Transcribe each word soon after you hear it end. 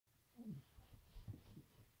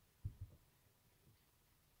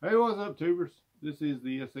Hey, what's up, tubers? This is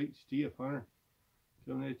the SHTF Hunter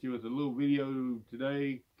coming at you with a little video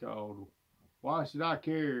today called "Why Should I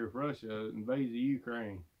Care If Russia Invades the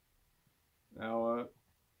Ukraine?" Now,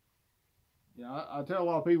 I tell a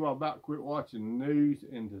lot of people I'm about to quit watching the news,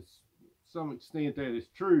 and to some extent that is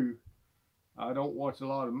true. I don't watch a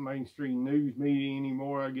lot of mainstream news media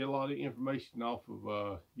anymore. I get a lot of information off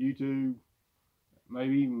of YouTube,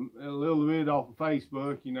 maybe even a little bit off of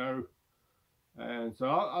Facebook, And so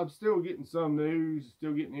I'm still getting some news,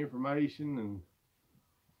 still getting information,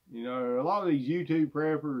 and a lot of these YouTube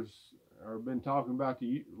preppers have been talking about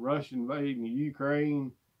the Russia invading the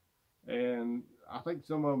Ukraine, and I think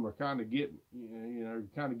some of them are kind of getting,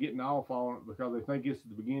 kind of getting off on it because they think it's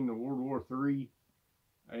the beginning of World War III.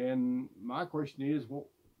 And my question is, well,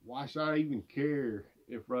 why should I even care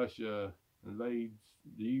if Russia invades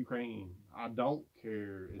the Ukraine? I don't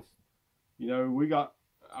care. It's, we got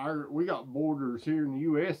borders here in the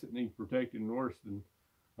U.S. that need protecting worse than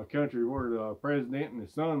a country where the president and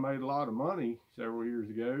his son made a lot of money several years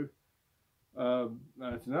ago.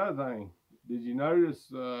 That's another thing. Did you notice,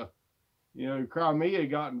 Crimea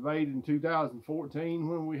got invaded in 2014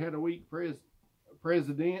 when we had a weak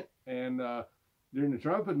president, and during the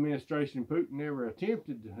Trump administration, Putin never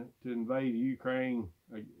attempted to invade Ukraine,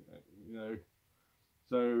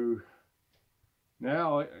 So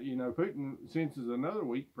now, Putin senses another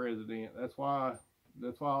weak president. That's why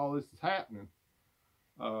all this is happening.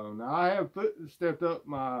 Now, I have stepped up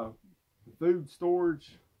my food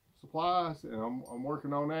storage supplies, and I'm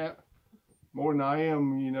working on that more than I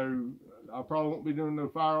am. I probably won't be doing no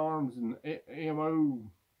firearms and ammo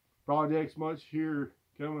projects much here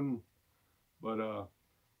coming. But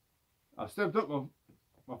I stepped up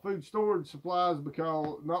my food storage supplies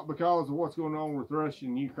not because of what's going on with Russia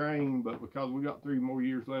and Ukraine, but because we got 3 more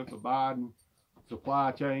years left of Biden.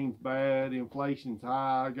 Supply chain's bad, inflation's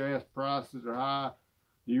high, gas prices are high.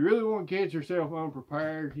 Do you really want to catch yourself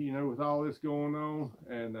unprepared, with all this going on?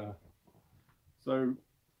 And so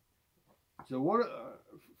what?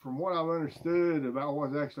 From what I've understood about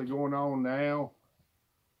what's actually going on now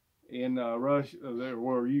in Russia,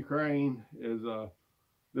 or Ukraine, is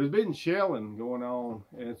there's been shelling going on,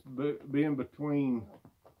 and it's been between.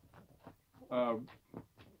 For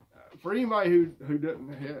anybody who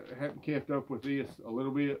haven't kept up with this a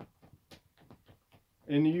little bit,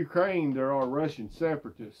 in the Ukraine there are Russian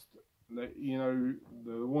separatists. That,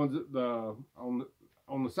 the ones that on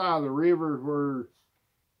the side of the river where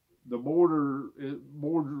the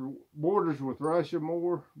borders with Russia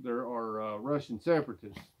more, there are Russian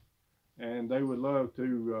separatists. And they would love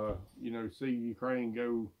to, see Ukraine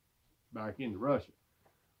go back into Russia.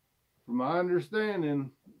 From my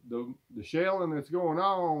understanding, the shelling that's going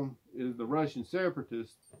on is the Russian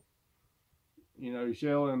separatists,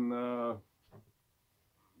 shelling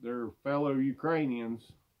their fellow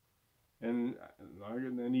Ukrainians, and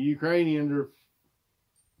the Ukrainians are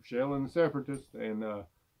shelling the separatists. And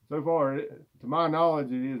so far, to my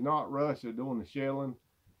knowledge, it is not Russia doing the shelling.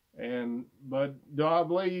 But do I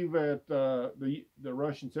believe that the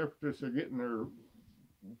Russian separatists are getting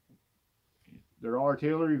their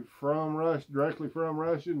artillery from Russia, directly from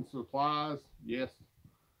Russian supplies? Yes.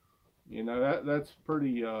 That's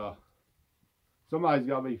pretty. Somebody's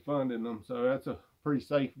got to be funding them, so that's a pretty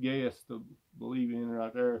safe guess to believe in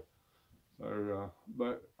right there. So,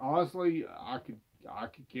 but honestly, I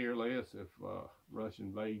could care less if Russia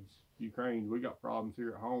invades Ukraine. We got problems here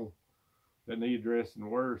at home that need addressing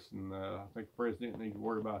worse, and I think the president needs to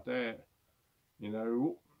worry about that.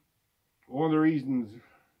 One of the reasons,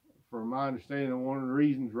 from my understanding, one of the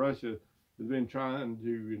reasons Russia has been trying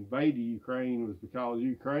to invade the Ukraine was because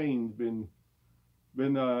Ukraine's been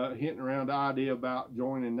hinting around the idea about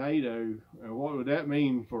joining NATO. And what would that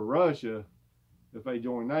mean for Russia if they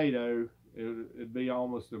join NATO? It'd be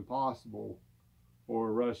almost impossible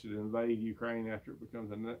for Russia to invade Ukraine after it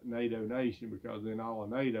becomes a NATO nation, because then all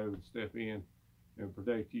of NATO would step in and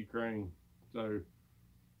protect Ukraine. So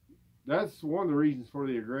that's one of the reasons for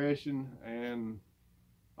the aggression, and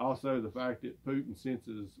also the fact that Putin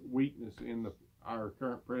senses weakness in our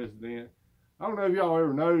current president. I don't know if y'all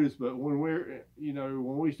ever noticed, but when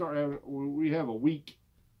we have a weak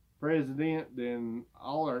president, then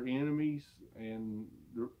all our enemies and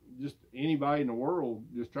just anybody in the world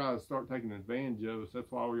just try to start taking advantage of us.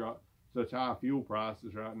 That's why we got such high fuel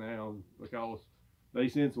prices right now, because they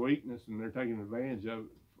sense weakness and they're taking advantage of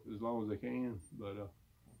it as long as they can. But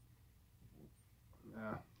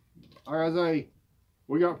like I say,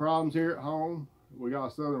 we got problems here at home. We got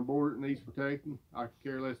a southern border that needs protecting. I could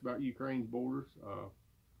care less about Ukraine's borders.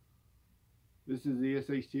 This is the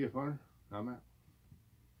SHTF Hunter. I'm out.